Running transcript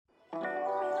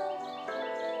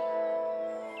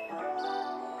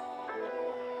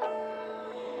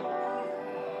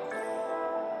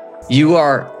You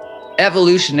are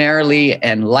evolutionarily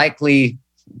and likely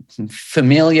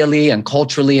familially and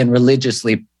culturally and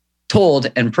religiously told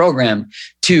and programmed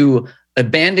to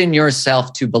abandon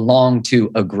yourself to belong to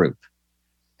a group.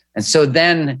 And so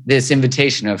then this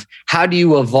invitation of how do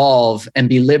you evolve and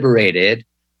be liberated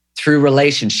through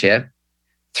relationship,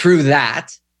 through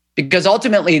that, because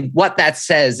ultimately what that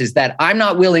says is that I'm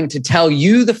not willing to tell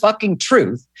you the fucking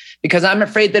truth because I'm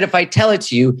afraid that if I tell it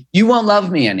to you, you won't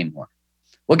love me anymore.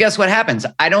 Well, guess what happens?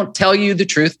 I don't tell you the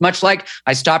truth, much like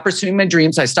I stop pursuing my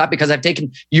dreams. I stop because I've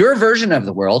taken your version of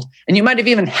the world, and you might have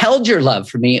even held your love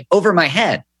for me over my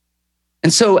head.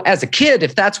 And so as a kid,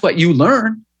 if that's what you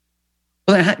learn,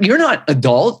 well, you're not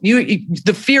adult.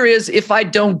 The fear is if I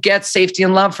don't get safety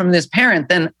and love from this parent,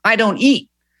 then I don't eat.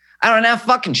 I don't have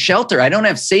fucking shelter. I don't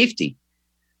have safety.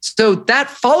 So that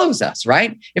follows us,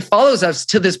 right? It follows us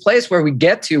to this place where we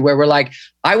get to where we're like,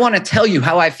 I want to tell you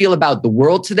how I feel about the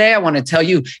world today. I want to tell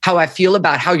you how I feel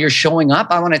about how you're showing up.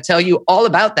 I want to tell you all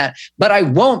about that, but I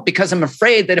won't because I'm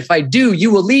afraid that if I do, you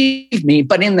will leave me.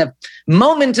 But in the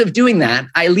moment of doing that,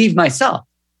 I leave myself.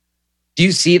 Do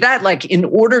you see that? Like in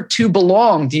order to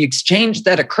belong, the exchange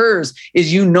that occurs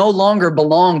is you no longer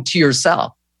belong to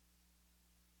yourself.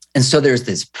 And so there's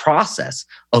this process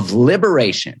of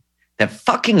liberation that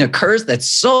fucking occurs that's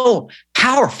so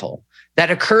powerful, that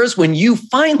occurs when you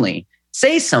finally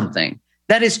say something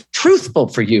that is truthful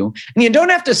for you. And you don't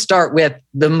have to start with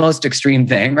the most extreme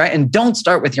thing, right? And don't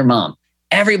start with your mom.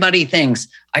 Everybody thinks,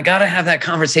 I got to have that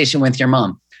conversation with your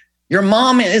mom. Your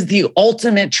mom is the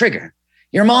ultimate trigger.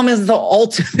 Your mom is the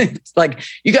ultimate, like,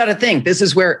 you got to think, this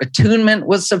is where attunement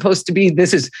was supposed to be.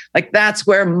 This is like, that's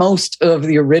where most of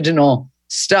the original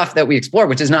stuff that we explore,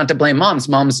 which is not to blame moms.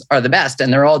 Moms are the best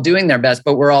and they're all doing their best,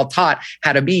 but we're all taught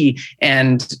how to be.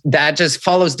 And that just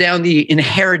follows down the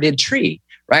inherited tree,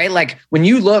 right? Like when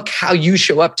you look how you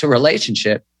show up to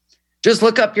relationship, just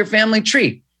look up your family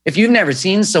tree. If you've never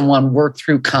seen someone work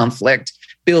through conflict,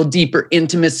 build deeper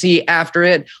intimacy after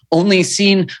it, only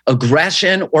seen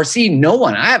aggression or see no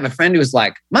one. I have a friend who was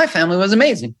like, my family was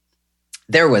amazing.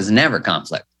 There was never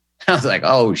conflict. I was like,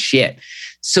 oh shit.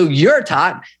 So you're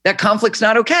taught that conflict's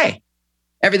not okay.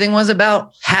 Everything was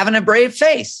about having a brave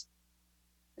face.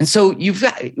 And so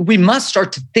we must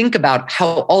start to think about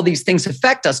how all these things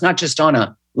affect us, not just on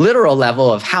a literal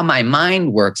level of how my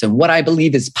mind works and what I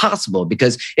believe is possible.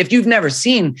 Because if you've never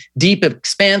seen deep,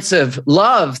 expansive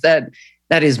love that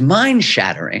is mind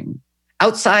shattering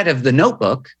outside of The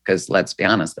Notebook, because let's be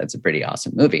honest, that's a pretty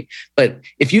awesome movie. But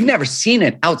if you've never seen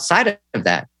it outside of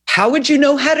that, how would you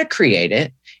know how to create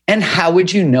it? And how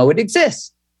would you know it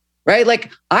exists, right? Like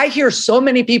I hear so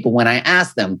many people when I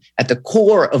ask them at the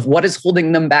core of what is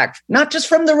holding them back, not just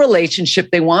from the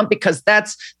relationship they want, because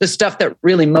that's the stuff that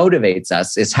really motivates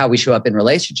us is how we show up in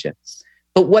relationships,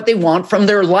 but what they want from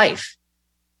their life.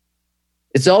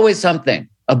 It's always something,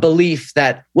 a belief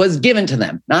that was given to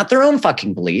them, not their own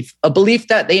fucking belief, a belief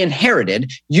that they inherited,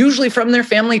 usually from their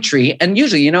family tree. And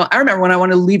usually, I remember when I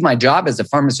wanted to leave my job as a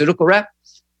pharmaceutical rep,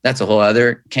 that's a whole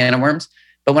other can of worms.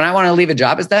 But when I want to leave a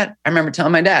job as that, I remember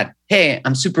telling my dad, hey,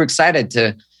 I'm super excited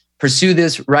to pursue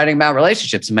this writing about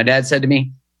relationships. And my dad said to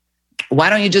me, why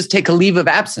don't you just take a leave of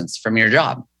absence from your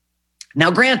job? Now,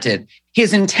 granted,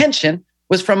 his intention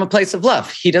was from a place of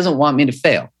love. He doesn't want me to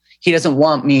fail. He doesn't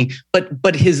want me,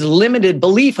 but his limited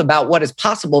belief about what is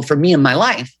possible for me in my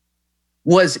life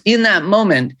was in that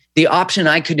moment, the option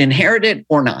I could inherit it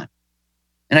or not.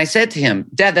 And I said to him,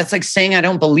 Dad, that's like saying I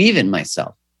don't believe in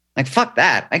myself. Like, fuck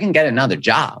that. I can get another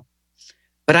job,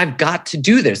 but I've got to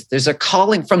do this. There's a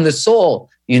calling from the soul,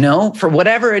 for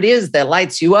whatever it is that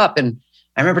lights you up. And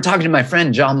I remember talking to my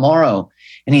friend, John Morrow,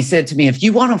 and he said to me, if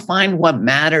you want to find what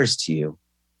matters to you,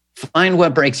 find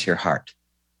what breaks your heart.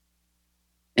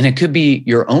 And it could be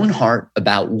your own heart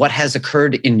about what has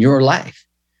occurred in your life,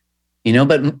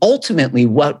 but ultimately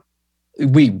what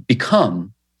we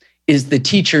become is the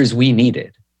teachers we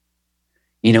needed.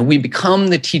 We become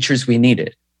the teachers we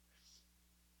needed.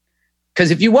 Because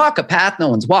if you walk a path no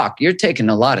one's walked, you're taking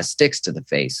a lot of sticks to the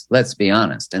face, let's be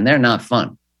honest, and they're not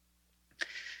fun.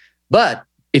 But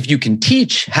if you can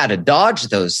teach how to dodge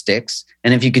those sticks,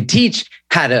 and if you could teach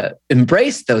how to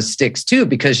embrace those sticks too,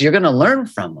 because you're going to learn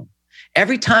from them.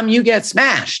 Every time you get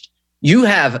smashed, you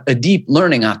have a deep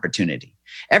learning opportunity.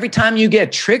 Every time you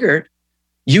get triggered,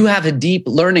 you have a deep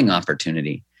learning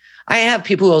opportunity. I have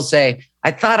people who will say,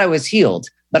 I thought I was healed,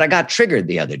 but I got triggered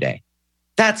the other day.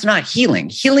 That's not healing.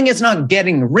 Healing is not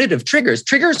getting rid of triggers.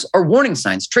 Triggers are warning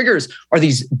signs. Triggers are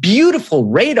these beautiful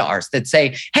radars that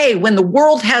say, hey, when the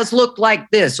world has looked like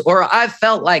this, or I've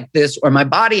felt like this, or my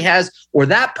body has, or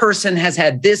that person has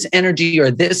had this energy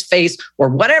or this face, or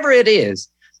whatever it is,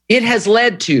 it has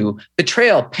led to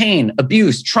betrayal, pain,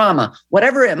 abuse, trauma,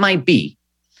 whatever it might be.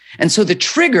 And so the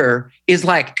trigger is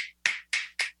like,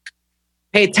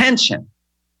 pay attention.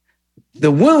 The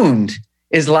wound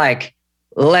is like,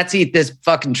 let's eat this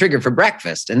fucking trigger for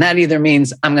breakfast. And that either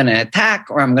means I'm going to attack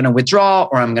or I'm going to withdraw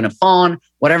or I'm going to fawn,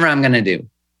 whatever I'm going to do.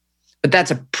 But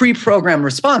that's a pre-programmed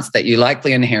response that you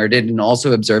likely inherited and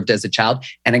also observed as a child.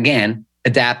 And again,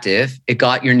 adaptive, it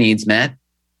got your needs met.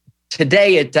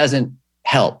 Today, it doesn't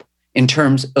help in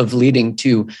terms of leading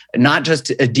to not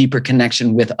just a deeper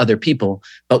connection with other people,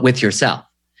 but with yourself.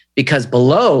 Because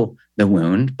below the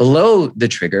wound, below the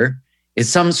trigger, is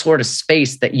some sort of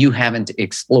space that you haven't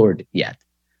explored yet,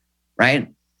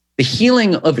 right? The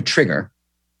healing of a trigger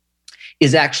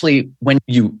is actually when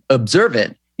you observe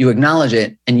it, you acknowledge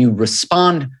it, and you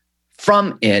respond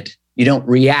from it. You don't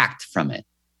react from it.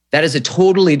 That is a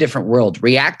totally different world.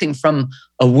 Reacting from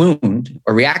a wound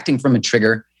or reacting from a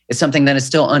trigger is something that is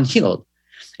still unhealed.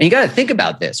 And you got to think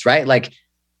about this, right? Like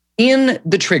in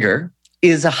the trigger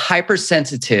is a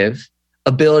hypersensitive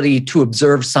ability to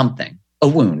observe something, a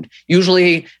wound.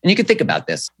 Usually, and you can think about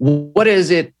this, what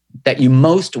is it that you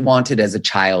most wanted as a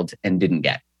child and didn't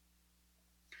get?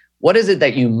 What is it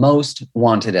that you most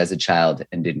wanted as a child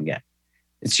and didn't get?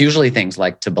 It's usually things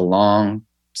like to belong,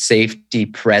 safety,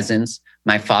 presence.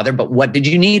 My father, but what did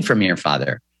you need from your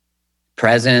father?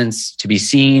 Presence, to be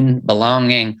seen,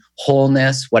 belonging,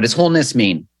 wholeness. What does wholeness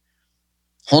mean?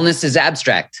 Wholeness is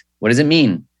abstract. What does it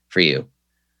mean for you?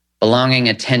 Belonging,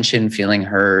 attention, feeling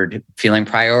heard, feeling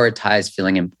prioritized,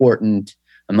 feeling important,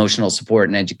 emotional support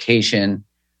and education,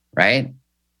 right?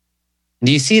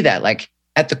 Do you see that? Like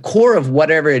at the core of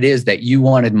whatever it is that you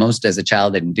wanted most as a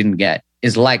child and didn't get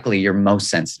is likely your most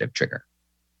sensitive trigger.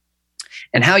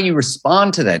 And how you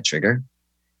respond to that trigger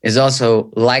is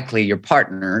also likely your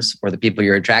partner's or the people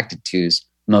you're attracted to's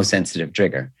most sensitive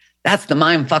trigger. That's the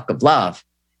mind fuck of love,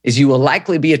 is you will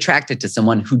likely be attracted to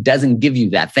someone who doesn't give you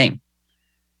that thing.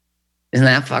 Isn't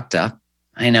that fucked up?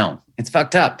 I know, it's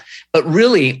fucked up. But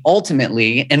really,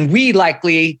 ultimately, and we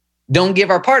likely don't give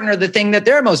our partner the thing that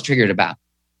they're most triggered about,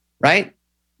 right?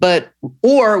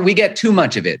 Or we get too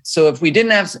much of it. So if we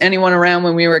didn't have anyone around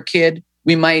when we were a kid,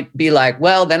 we might be like,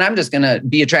 well, then I'm just going to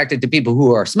be attracted to people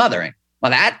who are smothering. Well,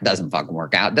 that doesn't fucking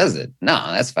work out, does it? No,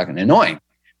 that's fucking annoying,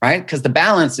 right? Because the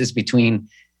balance is between,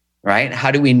 right? How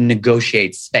do we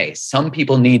negotiate space? Some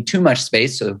people need too much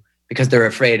space because they're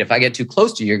afraid if I get too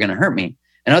close to you, you're going to hurt me.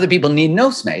 And other people need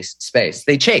no space.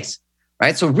 They chase,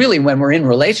 right? So really, when we're in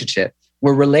relationship,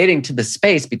 we're relating to the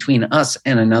space between us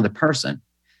and another person.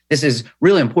 This is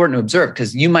really important to observe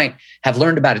because you might have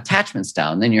learned about attachment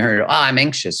style and then you heard, I'm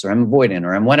anxious or I'm avoidant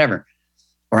or I'm whatever,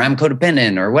 or I'm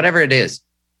codependent or whatever it is.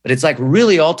 But it's like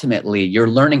really ultimately you're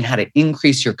learning how to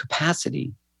increase your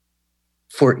capacity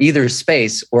for either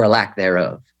space or a lack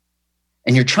thereof.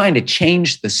 And you're trying to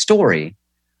change the story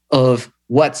of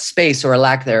what space or a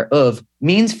lack thereof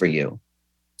means for you,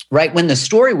 right? When the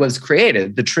story was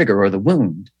created, the trigger or the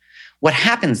wound, what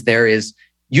happens there is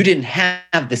you didn't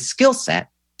have the skill set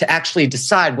to actually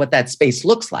decide what that space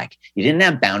looks like. You didn't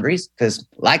have boundaries because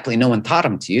likely no one taught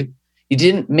them to you. You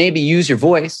didn't maybe use your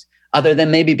voice other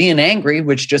than maybe being angry,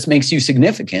 which just makes you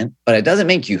significant, but it doesn't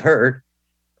make you heard,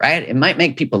 right? It might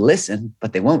make people listen,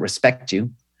 but they won't respect you,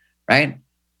 right?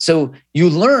 So you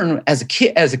learn as a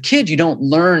kid, you don't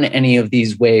learn any of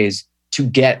these ways to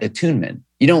get attunement.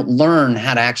 You don't learn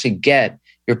how to actually get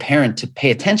your parent to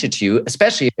pay attention to you,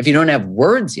 especially if you don't have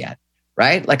words yet,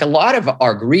 right? Like a lot of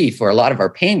our grief or a lot of our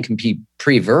pain can be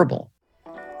pre-verbal.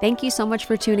 Thank you so much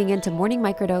for tuning in to Morning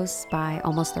Microdose by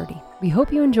Almost 30. We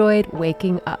hope you enjoyed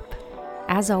waking up.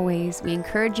 As always, we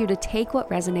encourage you to take what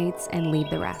resonates and leave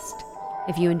the rest.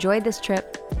 If you enjoyed this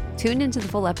trip, tune into the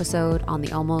full episode on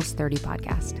the Almost 30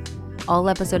 podcast. All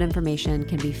episode information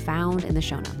can be found in the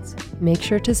show notes. Make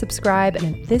sure to subscribe,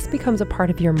 and if this becomes a part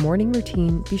of your morning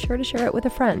routine, be sure to share it with a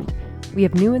friend. We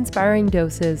have new inspiring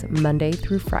doses Monday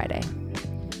through Friday.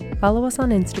 Follow us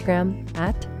on Instagram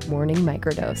at Morning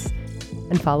Microdose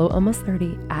and follow Almost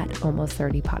 30 at Almost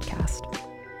 30 Podcast.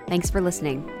 Thanks for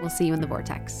listening. We'll see you in the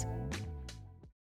vortex.